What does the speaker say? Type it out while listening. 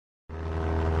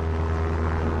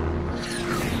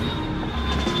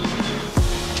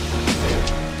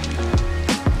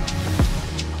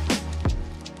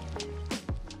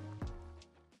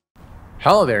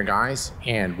Hello there guys,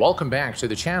 and welcome back to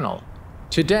the channel.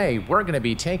 Today we're going to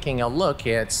be taking a look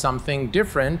at something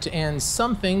different and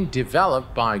something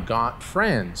developed by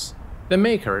GotFriends, the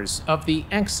makers of the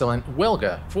excellent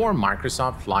Wilga for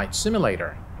Microsoft Flight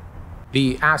Simulator.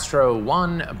 The Astro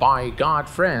One by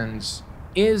GotFriends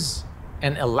is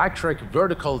an electric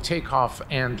vertical takeoff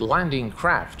and landing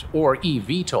craft, or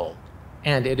eVTOL,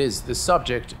 and it is the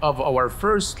subject of our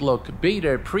first look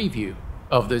beta preview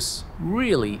of this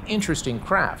really interesting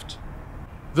craft.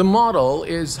 The model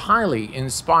is highly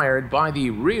inspired by the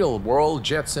real-world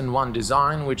Jetson 1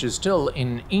 design, which is still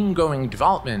in ongoing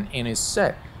development and is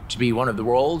set to be one of the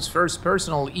world's first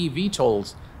personal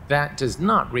eVTOLs that does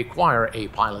not require a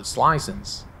pilot's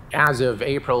license. As of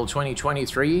April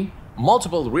 2023,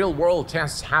 multiple real-world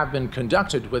tests have been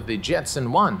conducted with the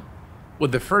Jetson 1,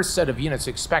 with the first set of units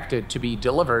expected to be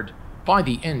delivered by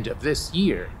the end of this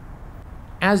year.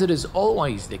 As it is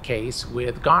always the case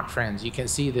with GotFriends, you can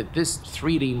see that this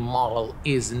 3D model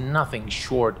is nothing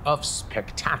short of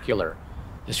spectacular.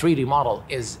 The 3D model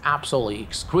is absolutely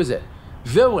exquisite.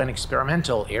 Though an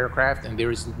experimental aircraft and there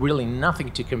is really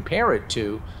nothing to compare it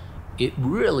to, it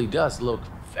really does look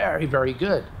very, very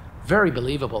good. Very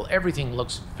believable. Everything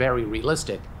looks very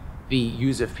realistic. The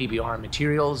use of PBR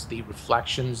materials, the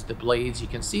reflections, the blades, you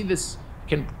can see this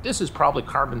is probably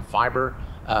carbon fiber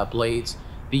blades.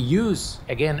 The use,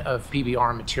 again, of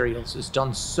PBR materials is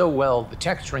done so well. The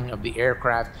texturing of the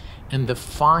aircraft and the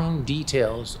fine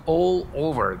details all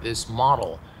over this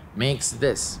model makes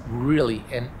this really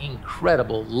an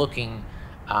incredible looking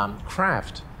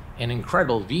craft, an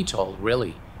incredible VTOL,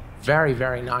 really. Very,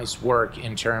 very nice work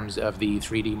in terms of the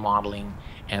 3D modeling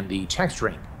and the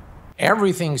texturing.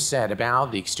 Everything said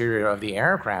about the exterior of the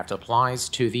aircraft applies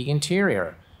to the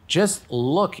interior. Just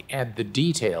look at the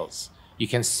details. You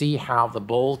can see how the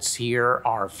bolts here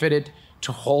are fitted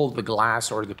to hold the glass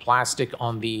or the plastic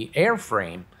on the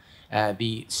airframe.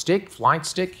 The flight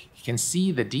stick, you can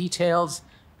see the details.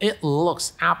 It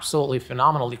looks absolutely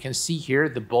phenomenal. You can see here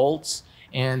the bolts,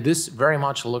 and this very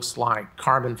much looks like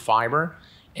carbon fiber.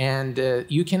 And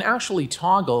you can actually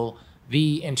toggle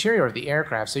the interior of the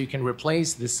aircraft, so you can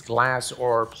replace this glass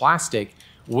or plastic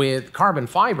with carbon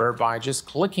fiber by just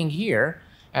clicking here.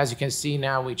 As you can see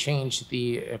now, we changed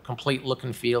the complete look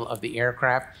and feel of the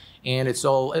aircraft, and it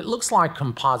looks like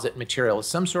composite material,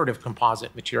 some sort of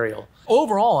composite material.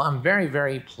 Overall, I'm very,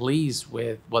 very pleased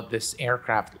with what this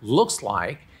aircraft looks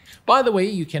like. By the way,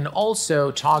 you can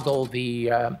also toggle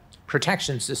the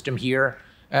protection system here,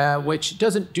 which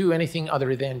doesn't do anything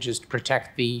other than just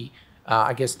protect the,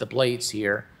 I guess, the blades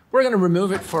here. We're going to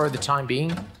remove it for the time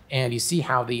being, and you see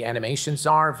how the animations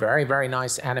are. Very, very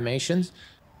nice animations.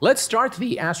 Let's start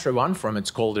the Astro One from its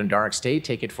cold and dark state,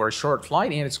 take it for a short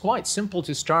flight, and it's quite simple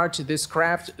to start this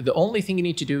craft. The only thing you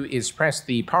need to do is press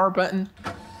the power button.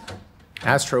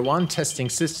 Astro One, testing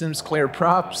systems, clear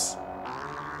props,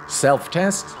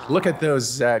 self-test. Look at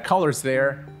those colors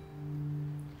there.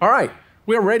 All right,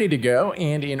 we're ready to go,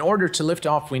 and in order to lift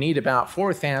off, we need about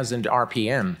 4,000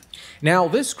 RPM. Now,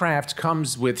 this craft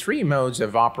comes with 3 modes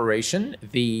of operation: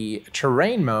 the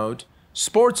terrain mode,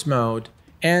 sports mode,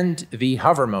 and the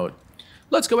hover mode.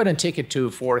 Let's go ahead and take it to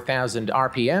 4,000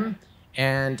 RPM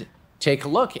and take a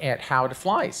look at how it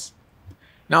flies.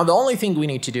 Now, the only thing we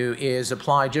need to do is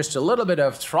apply just a little bit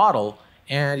of throttle,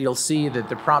 and you'll see that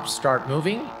the props start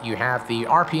moving. You have the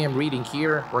RPM reading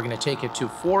here. We're going to take it to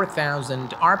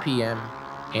 4,000 RPM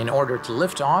in order to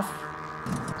lift off.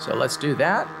 So let's do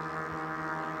that.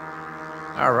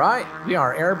 All right, we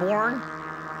are airborne,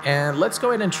 and let's go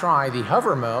ahead and try the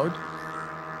hover mode.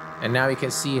 And now you can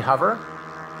see hover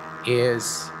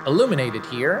is illuminated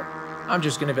here. I'm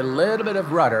just going to give it a little bit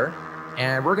of rudder,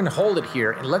 and we're going to hold it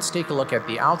here, and let's take a look at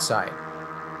the outside.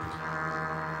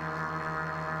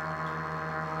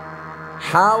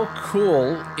 How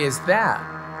cool is that?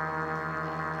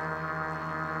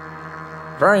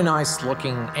 Very nice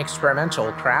looking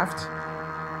experimental craft,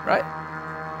 right?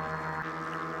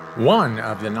 One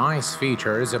of the nice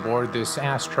features aboard this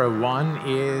Astro One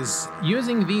is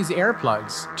using these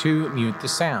earplugs to mute the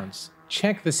sounds.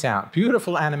 Check this out.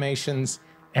 Beautiful animations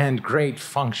and great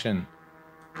function.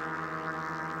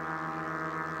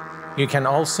 You can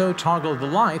also toggle the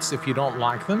lights if you don't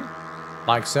like them,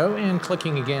 like so, and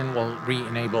clicking again will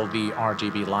re-enable the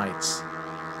RGB lights.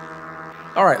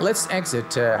 All right, let's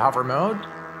exit hover mode,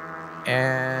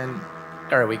 and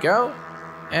there we go.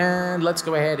 And let's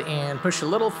go ahead and push a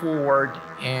little forward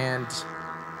and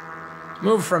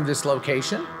move from this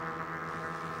location.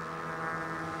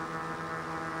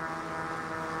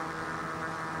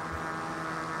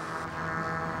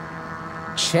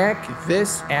 Check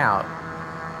this out.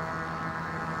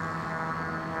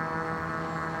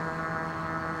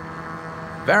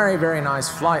 Very, very nice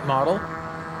flight model.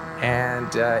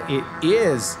 And it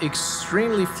is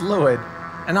extremely fluid.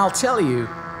 And I'll tell you,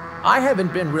 I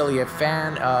haven't been really a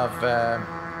fan of,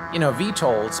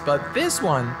 VTOLs, but this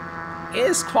one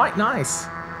is quite nice.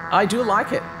 I do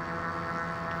like it.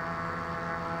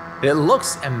 It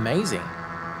looks amazing.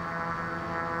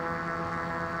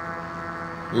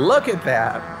 Look at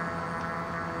that.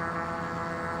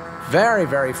 Very,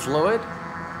 very fluid.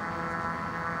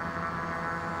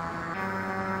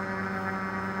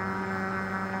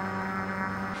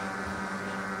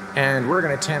 And we're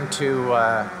going to attempt to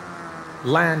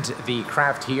land the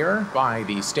craft here by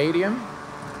the stadium.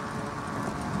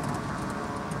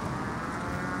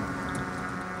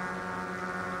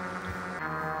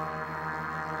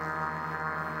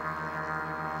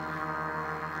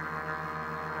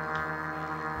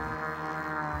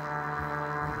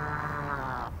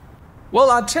 Well,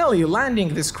 I'll tell you,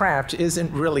 landing this craft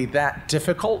isn't really that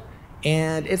difficult,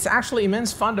 and it's actually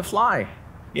immense fun to fly.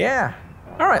 Yeah.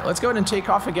 All right, let's go ahead and take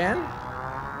off again.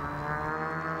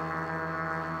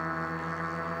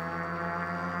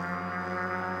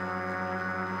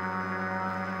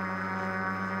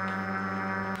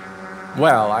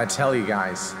 Well, I tell you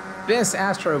guys, this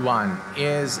Astro One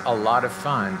is a lot of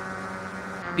fun.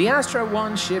 The Astro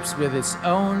One ships with its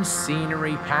own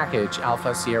scenery package,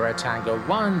 Alpha Sierra Tango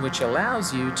 1, which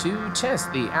allows you to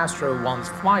test the Astro One's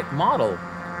flight model.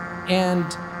 And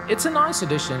it's a nice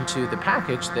addition to the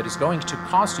package that is going to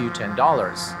cost you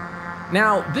 $10.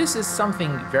 Now, this is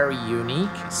something very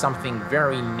unique, something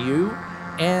very new,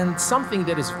 and something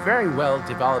that is very well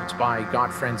developed by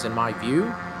GotFriends in my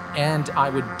view. And I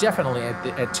would definitely, at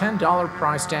a $10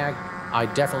 price tag, I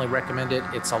definitely recommend it.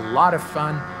 It's a lot of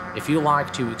fun. If you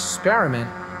like to experiment,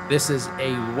 this is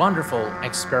a wonderful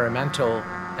experimental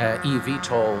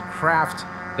eVTOL craft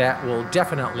that will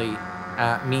definitely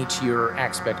meet your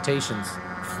expectations.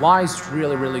 Flies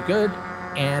really, really good,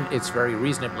 and it's very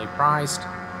reasonably priced.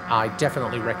 I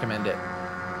definitely recommend it.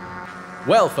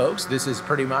 Well, folks, this is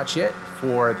pretty much it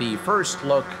for the first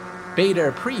look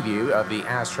beta preview of the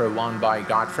Astro One by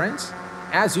GotFriends.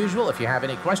 As usual, if you have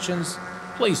any questions,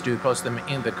 please do post them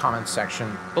in the comments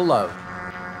section below.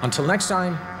 Until next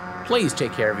time, please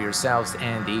take care of yourselves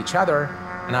and each other,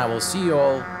 and I will see you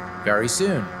all very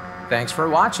soon. Thanks for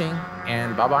watching,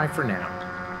 and bye-bye for now.